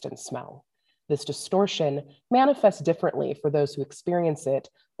taste and smell. This distortion manifests differently for those who experience it,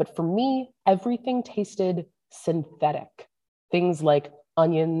 but for me, everything tasted synthetic. Things like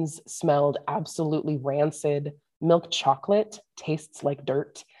onions smelled absolutely rancid, milk chocolate tastes like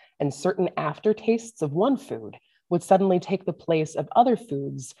dirt, and certain aftertastes of one food would suddenly take the place of other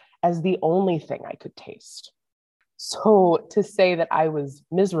foods as the only thing I could taste. So to say that I was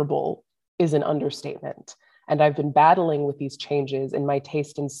miserable is an understatement, and I've been battling with these changes in my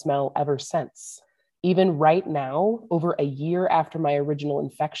taste and smell ever since. Even right now, over a year after my original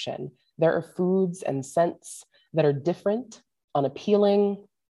infection, there are foods and scents that are different, unappealing,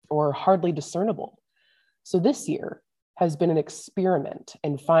 or hardly discernible. So this year has been an experiment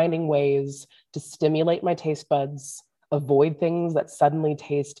in finding ways to stimulate my taste buds, avoid things that suddenly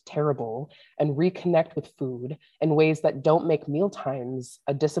taste terrible, and reconnect with food in ways that don't make mealtimes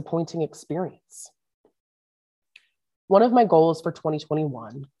a disappointing experience. One of my goals for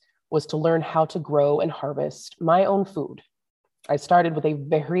 2021 was to learn how to grow and harvest my own food. I started with a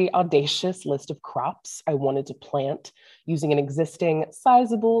very audacious list of crops I wanted to plant using an existing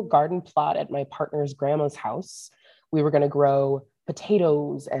sizable garden plot at my partner's grandma's house. We were going to grow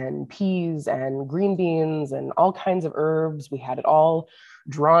potatoes and peas and green beans and all kinds of herbs. We had it all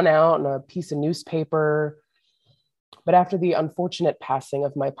drawn out on a piece of newspaper. But after the unfortunate passing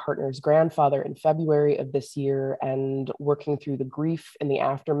of my partner's grandfather in February of this year and working through the grief in the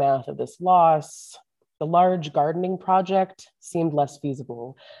aftermath of this loss, The large gardening project seemed less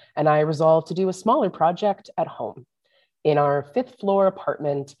feasible, and I resolved to do a smaller project at home in our 5th floor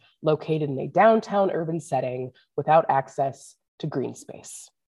apartment located in a downtown urban setting without access to green space.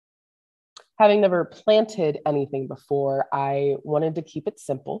 Having never planted anything before, I wanted to keep it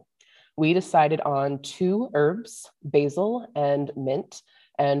simple. We decided on 2 herbs, basil and mint,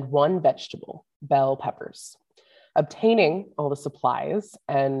 and 1 vegetable, bell peppers. Obtaining all the supplies,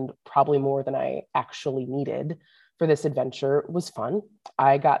 and probably more than I actually needed for this adventure, was fun.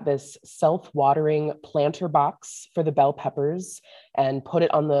 I got this self-watering planter box for the bell peppers and put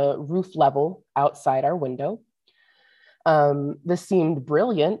it on the roof level outside our window. This seemed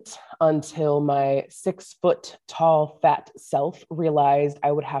brilliant until my 6-foot tall fat self realized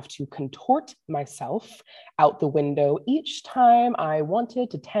I would have to contort myself out the window each time I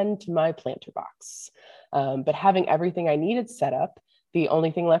wanted to tend to my planter box. But having everything I needed set up, the only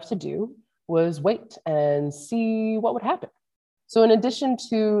thing left to do was wait and see what would happen. So in addition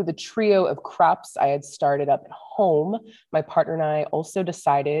to the trio of crops I had started up at home, my partner and I also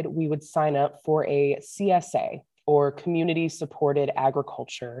decided we would sign up for a CSA, or community supported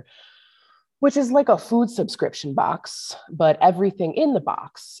agriculture, which is like a food subscription box, but everything in the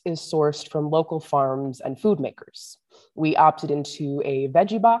box is sourced from local farms and food makers. We opted into a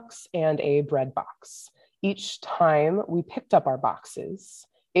veggie box and a bread box. Each time we picked up our boxes,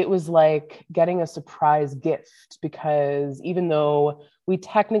 it was like getting a surprise gift, because even though we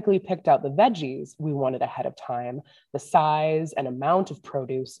technically picked out the veggies we wanted ahead of time, the size and amount of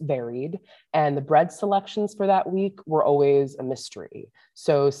produce varied, and the bread selections for that week were always a mystery.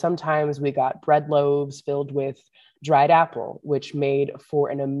 So sometimes we got bread loaves filled with dried apple, which made for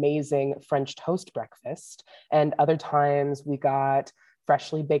an amazing French toast breakfast, and other times we got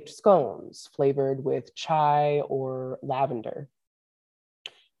freshly baked scones flavored with chai or lavender.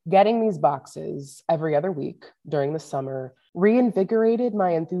 Getting these boxes every other week during the summer reinvigorated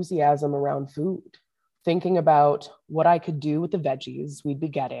my enthusiasm around food. Thinking about what I could do with the veggies we'd be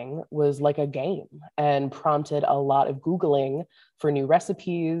getting was like a game, and prompted a lot of Googling for new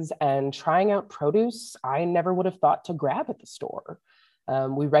recipes and trying out produce I never would have thought to grab at the store.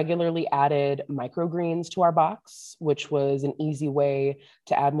 We regularly added microgreens to our box, which was an easy way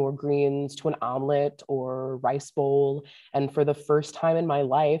to add more greens to an omelet or rice bowl. And for the first time in my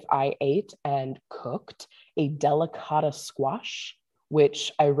life, I ate and cooked a delicata squash,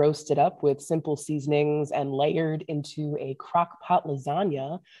 which I roasted up with simple seasonings and layered into a crock pot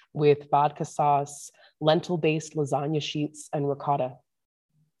lasagna with vodka sauce, lentil-based lasagna sheets, and ricotta.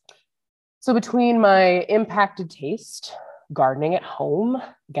 So between my impacted taste, gardening at home,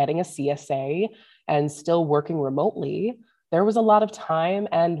 getting a CSA, and still working remotely, there was a lot of time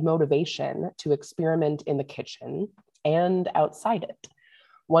and motivation to experiment in the kitchen and outside it.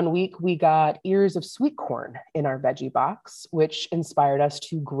 One week we got ears of sweet corn in our veggie box, which inspired us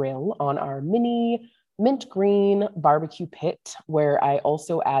to grill on our mini mint green barbecue pit, where I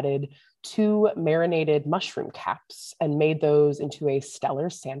also added 2 marinated mushroom caps and made those into a stellar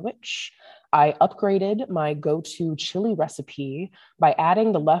sandwich. I upgraded my go-to chili recipe by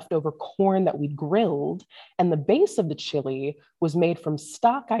adding the leftover corn that we'd grilled, and the base of the chili was made from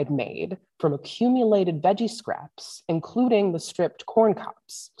stock I'd made from accumulated veggie scraps, including the stripped corn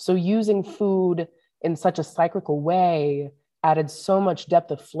cobs. So using food in such a cyclical way added so much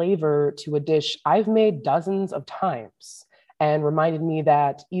depth of flavor to a dish I've made dozens of times, and reminded me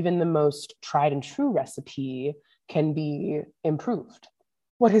that even the most tried and true recipe can be improved.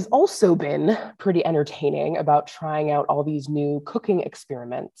 What has also been pretty entertaining about trying out all these new cooking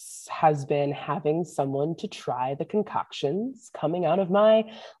experiments has been having someone to try the concoctions coming out of my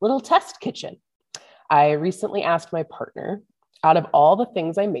little test kitchen. I recently asked my partner, out of all the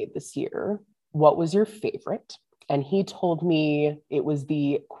things I made this year, what was your favorite? And he told me it was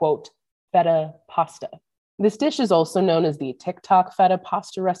the, quote, feta pasta. This dish is also known as the TikTok feta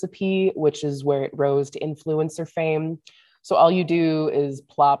pasta recipe, which is where it rose to influencer fame. So all you do is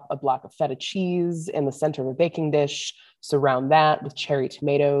plop a block of feta cheese in the center of a baking dish, surround that with cherry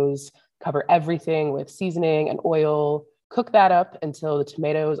tomatoes, cover everything with seasoning and oil, cook that up until the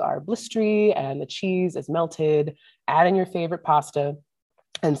tomatoes are blistery and the cheese is melted, add in your favorite pasta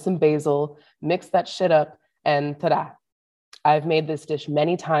and some basil, mix that shit up, and ta-da. I've made this dish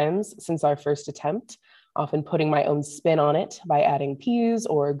many times since our first attempt, often putting my own spin on it by adding peas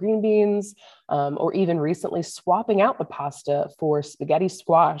or green beans, or even recently swapping out the pasta for spaghetti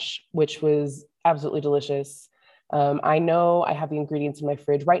squash, which was absolutely delicious. I know I have the ingredients in my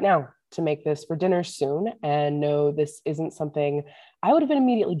fridge right now to make this for dinner soon, and know this isn't something I would have been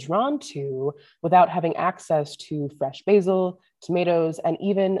immediately drawn to without having access to fresh basil, tomatoes, and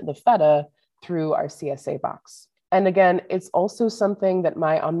even the feta through our CSA box. And again, it's also something that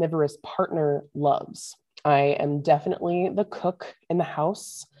my omnivorous partner loves. I am definitely the cook in the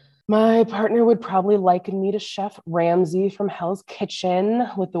house. My partner would probably liken me to Chef Ramsay from Hell's Kitchen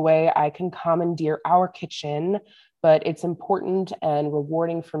with the way I can commandeer our kitchen, but it's important and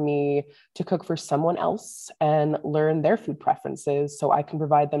rewarding for me to cook for someone else and learn their food preferences so I can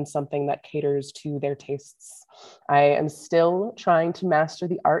provide them something that caters to their tastes. I am still trying to master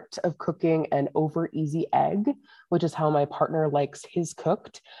the art of cooking an over easy egg, which is how my partner likes his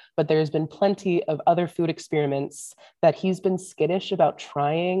cooked, but there's been plenty of other food experiments that he's been skittish about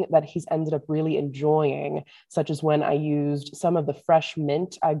trying that he's ended up really enjoying, such as when I used some of the fresh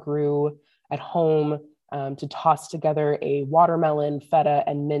mint I grew at home to toss together a watermelon, feta,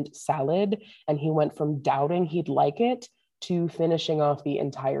 and mint salad. And he went from doubting he'd like it to finishing off the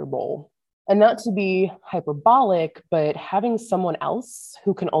entire bowl. And not to be hyperbolic, but having someone else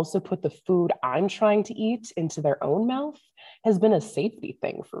who can also put the food I'm trying to eat into their own mouth has been a safety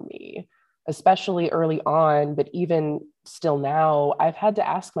thing for me, especially early on, but even still now, I've had to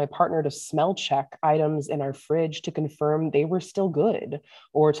ask my partner to smell check items in our fridge to confirm they were still good,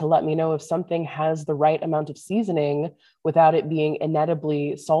 or to let me know if something has the right amount of seasoning without it being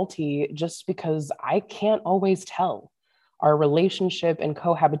inevitably salty, just because I can't always tell. Our relationship and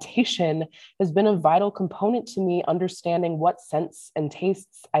cohabitation has been a vital component to me understanding what scents and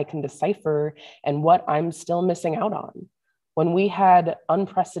tastes I can decipher and what I'm still missing out on. When we had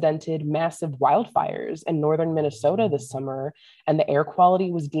unprecedented massive wildfires in northern Minnesota this summer, and the air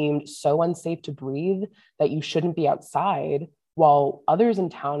quality was deemed so unsafe to breathe that you shouldn't be outside, while others in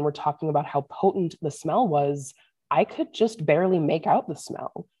town were talking about how potent the smell was, I could just barely make out the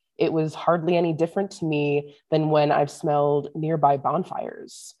smell. It was hardly any different to me than when I've smelled nearby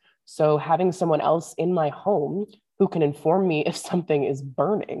bonfires. So having someone else in my home who can inform me if something is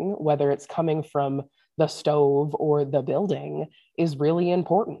burning, whether it's coming from the stove or the building, is really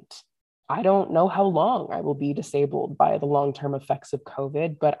important. I don't know how long I will be disabled by the long-term effects of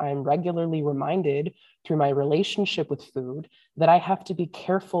COVID, but I'm regularly reminded through my relationship with food that I have to be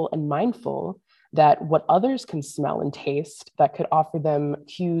careful and mindful that what others can smell and taste that could offer them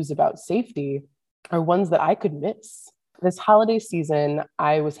cues about safety are ones that I could miss. This holiday season,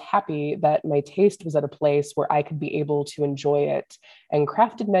 I was happy that my taste was at a place where I could be able to enjoy it, and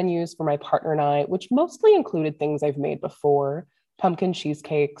crafted menus for my partner and I, which mostly included things I've made before: pumpkin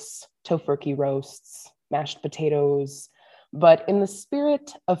cheesecakes, tofurkey roasts, mashed potatoes. But in the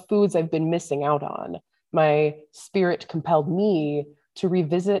spirit of foods I've been missing out on, my spirit compelled me to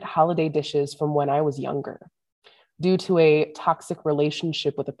revisit holiday dishes from when I was younger. Due to a toxic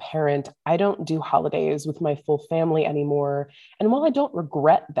relationship with a parent, I don't do holidays with my full family anymore. And while I don't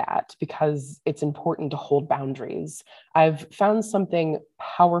regret that because it's important to hold boundaries, I've found something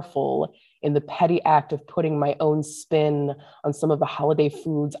powerful in the petty act of putting my own spin on some of the holiday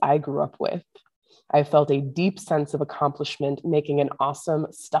foods I grew up with. I felt a deep sense of accomplishment making an awesome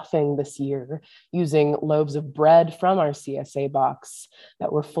stuffing this year, using loaves of bread from our CSA box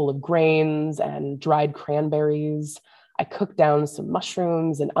that were full of grains and dried cranberries. I cooked down some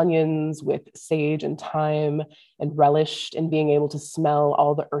mushrooms and onions with sage and thyme and relished in being able to smell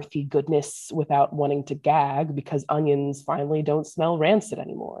all the earthy goodness without wanting to gag because onions finally don't smell rancid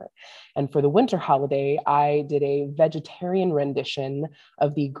anymore. And for the winter holiday, I did a vegetarian rendition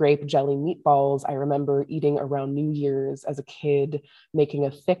of the grape jelly meatballs I remember eating around New Year's as a kid, making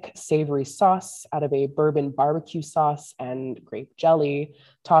a thick, savory sauce out of a bourbon barbecue sauce and grape jelly,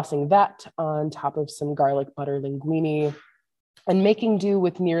 tossing that on top of some garlic butter linguine, and making do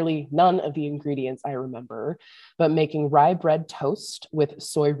with nearly none of the ingredients I remember, but making rye bread toast with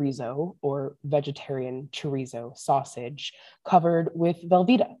soy riso, or vegetarian chorizo sausage, covered with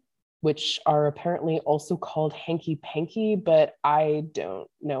Velveeta, which are apparently also called hanky-panky, but I don't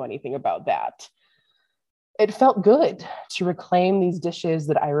know anything about that. It felt good to reclaim these dishes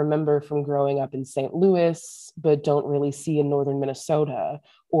that I remember from growing up in St. Louis, but don't really see in northern Minnesota,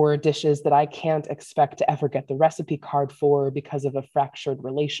 or dishes that I can't expect to ever get the recipe card for because of a fractured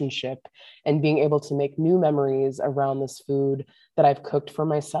relationship, and being able to make new memories around this food that I've cooked for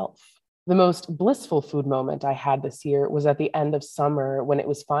myself. The most blissful food moment I had this year was at the end of summer when it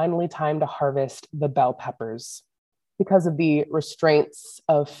was finally time to harvest the bell peppers. Because of the restraints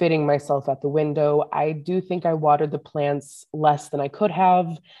of fitting myself at the window, I do think I watered the plants less than I could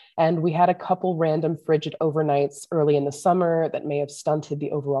have, and we had a couple random frigid overnights early in the summer that may have stunted the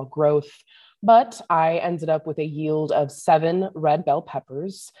overall growth, but I ended up with a yield of 7 red bell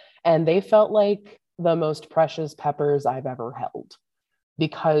peppers, and they felt like the most precious peppers I've ever held,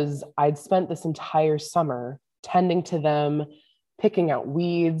 because I'd spent this entire summer tending to them, picking out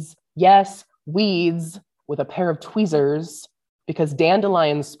weeds. Yes, weeds with a pair of tweezers because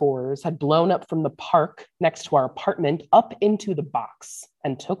dandelion spores had blown up from the park next to our apartment up into the box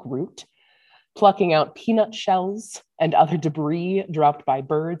and took root, plucking out peanut shells and other debris dropped by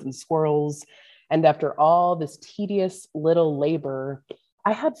birds and squirrels. And after all this tedious little labor,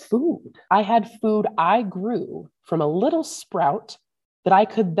 I had food. I had food I grew from a little sprout that I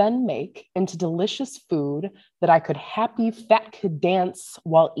could then make into delicious food that I could happy fat kid dance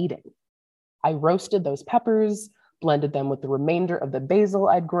while eating. I roasted those peppers, blended them with the remainder of the basil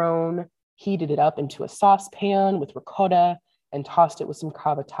I'd grown, heated it up into a saucepan with ricotta, and tossed it with some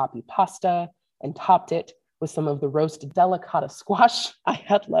cavatappi pasta, and topped it with some of the roasted delicata squash I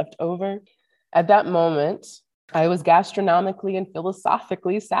had left over. At that moment, I was gastronomically and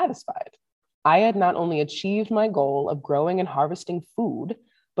philosophically satisfied. I had not only achieved my goal of growing and harvesting food,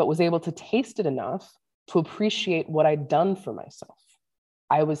 but was able to taste it enough to appreciate what I'd done for myself.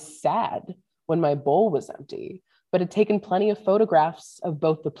 I was sad when my bowl was empty, but had taken plenty of photographs of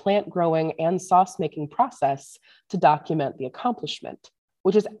both the plant growing and sauce making process to document the accomplishment,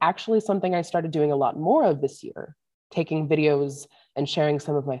 which is actually something I started doing a lot more of this year, taking videos and sharing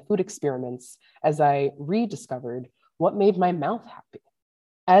some of my food experiments as I rediscovered what made my mouth happy.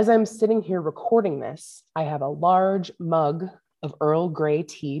 As I'm sitting here recording this, I have a large mug of Earl Grey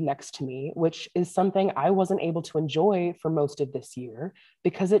tea next to me, which is something I wasn't able to enjoy for most of this year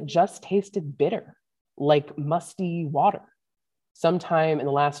because it just tasted bitter, like musty water. Sometime in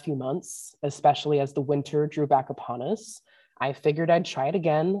the last few months, especially as the winter drew back upon us, I figured I'd try it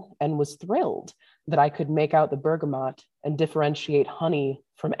again and was thrilled that I could make out the bergamot and differentiate honey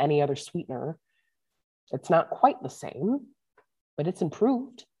from any other sweetener. It's not quite the same, but it's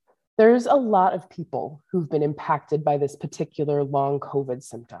improved. There's a lot of people who've been impacted by this particular long COVID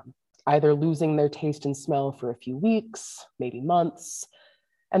symptom, either losing their taste and smell for a few weeks, maybe months,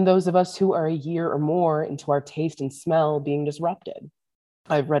 and those of us who are a year or more into our taste and smell being disrupted.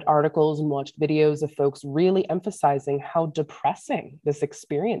 I've read articles and watched videos of folks really emphasizing how depressing this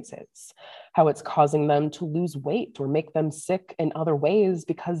experience is, how it's causing them to lose weight or make them sick in other ways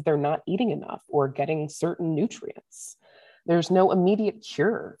because they're not eating enough or getting certain nutrients. There's no immediate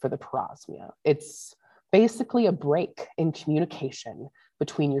cure for the parosmia. It's basically a break in communication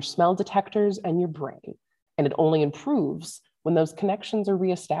between your smell detectors and your brain, and it only improves when those connections are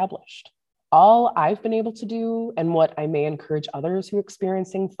reestablished. All I've been able to do, and what I may encourage others who are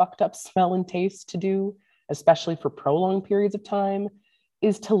experiencing fucked up smell and taste to do, especially for prolonged periods of time,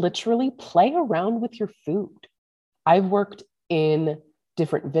 is to literally play around with your food. I've worked in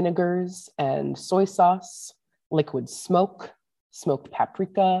different vinegars and soy sauce, liquid smoke, smoked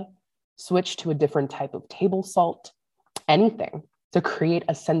paprika, switched to a different type of table salt, anything to create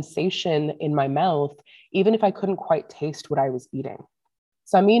a sensation in my mouth, even if I couldn't quite taste what I was eating.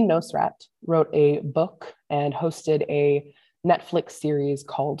 Samin Nosrat wrote a book and hosted a Netflix series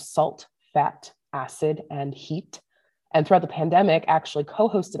called Salt, Fat, Acid, and Heat. And throughout the pandemic, actually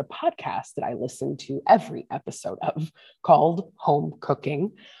co-hosted a podcast that I listened to every episode of called Home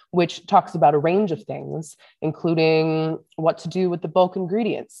Cooking, which talks about a range of things, including what to do with the bulk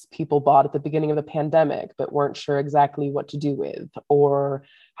ingredients people bought at the beginning of the pandemic, but weren't sure exactly what to do with, or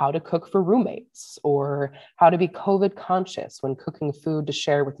how to cook for roommates, or how to be COVID conscious when cooking food to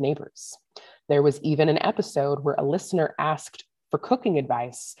share with neighbors. There was even an episode where a listener asked for cooking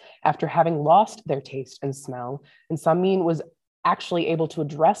advice after having lost their taste and smell. And Samin was actually able to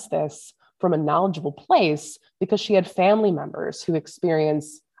address this from a knowledgeable place because she had family members who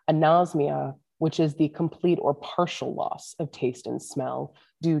experience anosmia, which is the complete or partial loss of taste and smell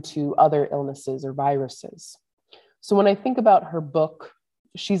due to other illnesses or viruses. So when I think about her book,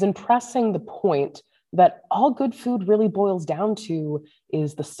 she's impressing the point that all good food really boils down to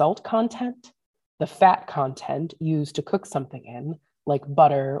is the salt content, the fat content used to cook something in, like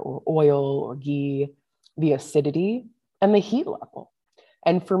butter or oil or ghee, the acidity, and the heat level.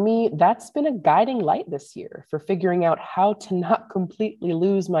 And for me, that's been a guiding light this year for figuring out how to not completely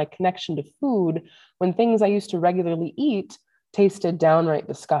lose my connection to food when things I used to regularly eat tasted downright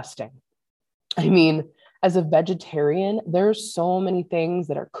disgusting. I mean, as a vegetarian, there's so many things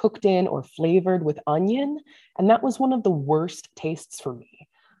that are cooked in or flavored with onion, and that was one of the worst tastes for me.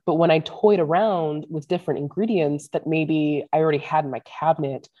 But when I toyed around with different ingredients that maybe I already had in my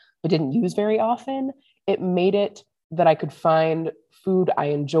cabinet but didn't use very often, it made it that I could find food I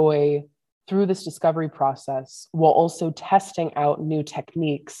enjoy through this discovery process while also testing out new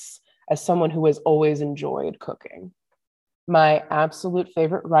techniques as someone who has always enjoyed cooking. My absolute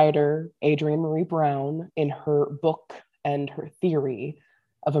favorite writer, Adrienne Maree Brown, in her book and her theory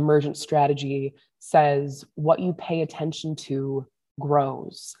of emergent strategy, says what you pay attention to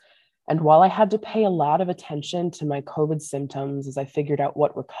grows. And while I had to pay a lot of attention to my COVID symptoms as I figured out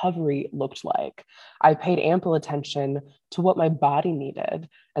what recovery looked like, I paid ample attention to what my body needed.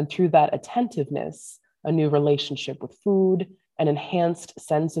 And through that attentiveness, a new relationship with food, an enhanced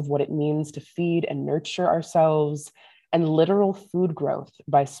sense of what it means to feed and nurture ourselves, and literal food growth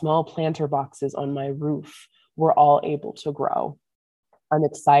by small planter boxes on my roof were all able to grow. I'm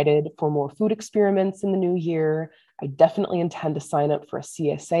excited for more food experiments in the new year. I definitely intend to sign up for a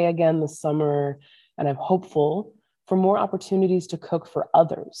CSA again this summer, and I'm hopeful for more opportunities to cook for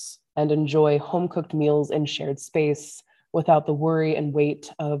others and enjoy home-cooked meals in shared space without the worry and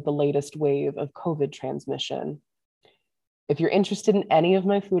weight of the latest wave of COVID transmission. If you're interested in any of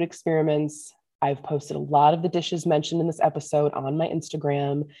my food experiments, I've posted a lot of the dishes mentioned in this episode on my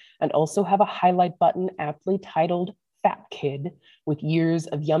Instagram and also have a highlight button aptly titled Fat Kid with years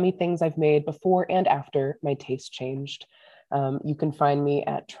of yummy things I've made before and after my taste changed. You can find me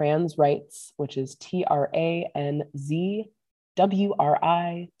at Transwrites, which is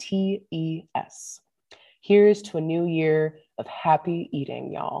TRANZWRITES. Here's to a new year of happy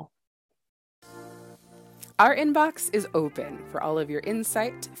eating, y'all. Our inbox is open for all of your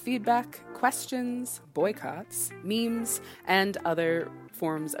insight, feedback, questions, boycotts, memes, and other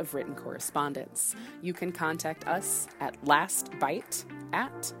forms of written correspondence. You can contact us at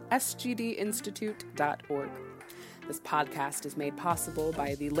lastbite@sgdinstitute.org. This podcast is made possible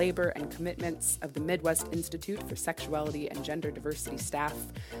by the labor and commitments of the Midwest Institute for Sexuality and Gender Diversity staff.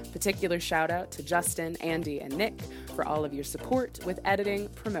 Particular shout out to Justin, Andy, and Nick for all of your support with editing,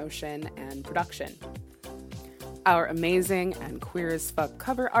 promotion, and production. Our amazing and queer as fuck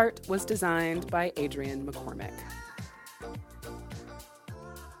cover art was designed by Adrian McCormick.